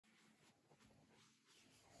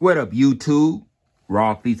What up, YouTube?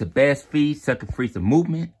 Raw feeds the best feed, sucker frees the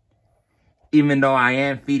movement. Even though I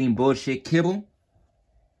am feeding bullshit kibble,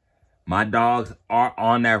 my dogs are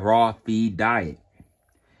on that raw feed diet.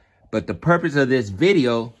 But the purpose of this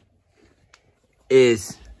video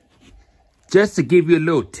is just to give you a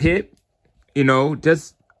little tip. You know,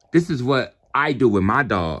 this is what I do with my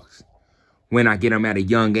dogs when I get them at a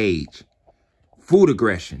young age. Food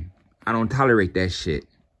aggression. I don't tolerate that shit.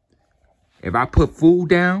 If I put food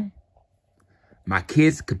down, my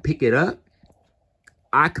kids could pick it up.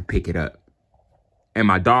 I could pick it up. And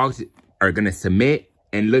my dogs are going to submit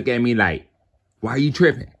and look at me like, why are you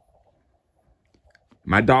tripping?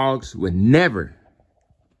 My dogs would never,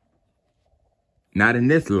 not in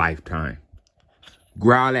this lifetime,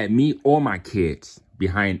 growl at me or my kids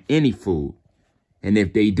behind any food. And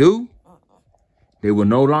if they do, they will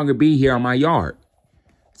no longer be here on my yard.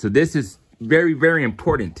 So this is very, very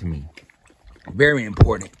important to me. Very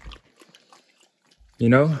important. You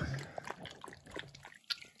know?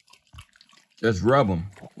 Just rub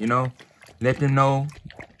them, you know? Let them know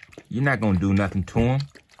you're not going to do nothing to them.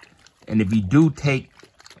 And if you do take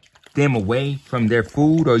them away from their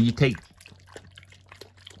food, or you take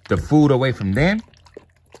the food away from them,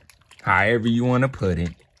 however you want to put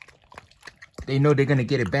it, they know they're going to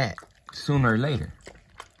get it back sooner or later.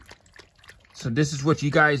 So this is what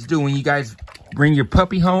you guys do when you guys bring your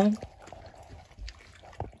puppy home.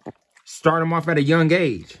 Start them off at a young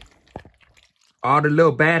age. All the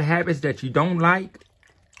little bad habits that you don't like,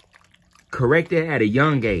 correct it at a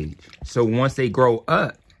young age. So once they grow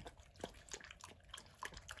up,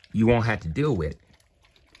 you won't have to deal with it.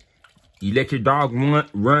 You let your dog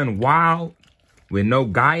run wild with no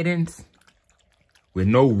guidance, with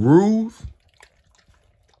no rules.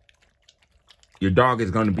 Your dog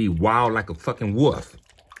is going to be wild like a fucking wolf.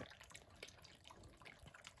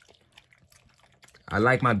 I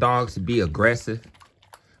like my dogs to be aggressive,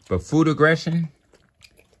 but food aggression,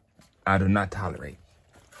 I do not tolerate.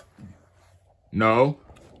 No.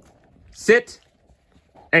 Sit.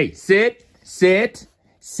 Hey, sit, sit,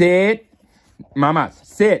 sit. Mama,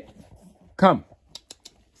 sit. Come.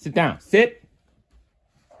 Sit down. Sit.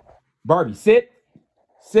 Barbie, sit.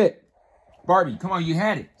 Sit. Barbie, come on, you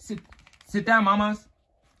had it. Sit. Sit down, mamas.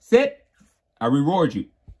 Sit. I reward you.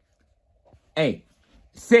 Hey,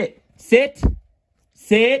 sit. Sit.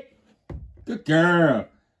 Sit. Good girl.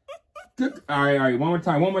 Good. All right. One more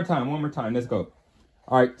time. Let's go.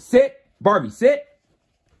 All right, sit. Barbie, sit.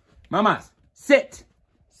 Mamas, sit.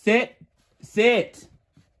 Sit. Sit.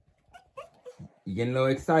 You're getting a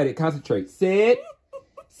little excited. Concentrate. Sit.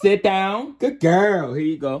 Sit down. Good girl. Here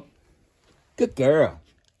you go. Good girl.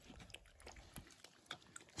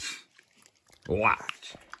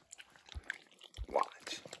 Watch.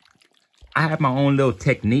 I have my own little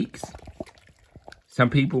techniques. Some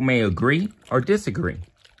people may agree or disagree.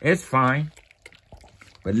 It's fine.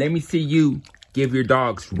 But let me see you give your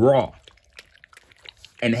dogs raw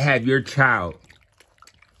and have your child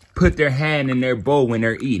put their hand in their bowl when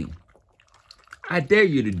they're eating. I dare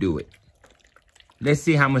you to do it. Let's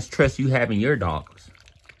see how much trust you have in your dogs.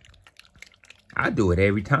 I do it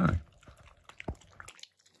every time.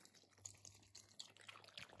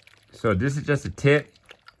 So this is just a tip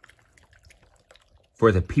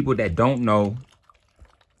for the people that don't know,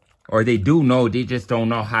 or they do know, they just don't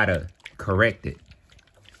know how to correct it.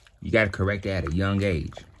 You got to correct it at a young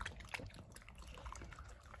age.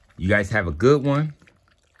 You guys have a good one.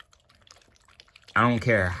 I don't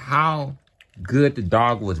care how good the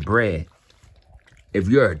dog was bred. If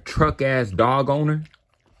you're a truck-ass dog owner,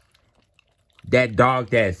 that dog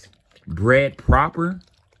that's bred proper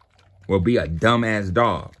will be a dumb-ass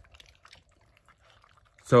dog.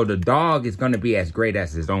 So the dog is going to be as great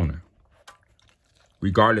as his owner,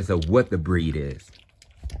 regardless of what the breed is.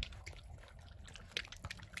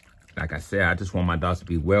 Like I said, I just want my dogs to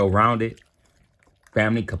be well-rounded,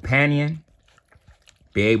 family companion,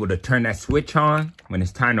 be able to turn that switch on when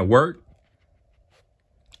it's time to work,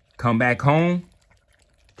 come back home,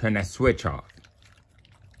 turn that switch off,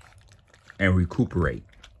 and recuperate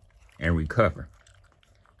and recover.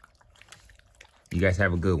 You guys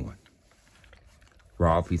have a good one.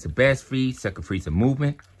 Raw feeds the best feed, sucker frees the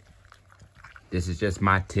movement. This is just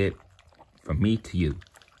my tip from me to you.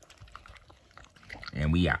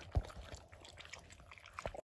 And we out.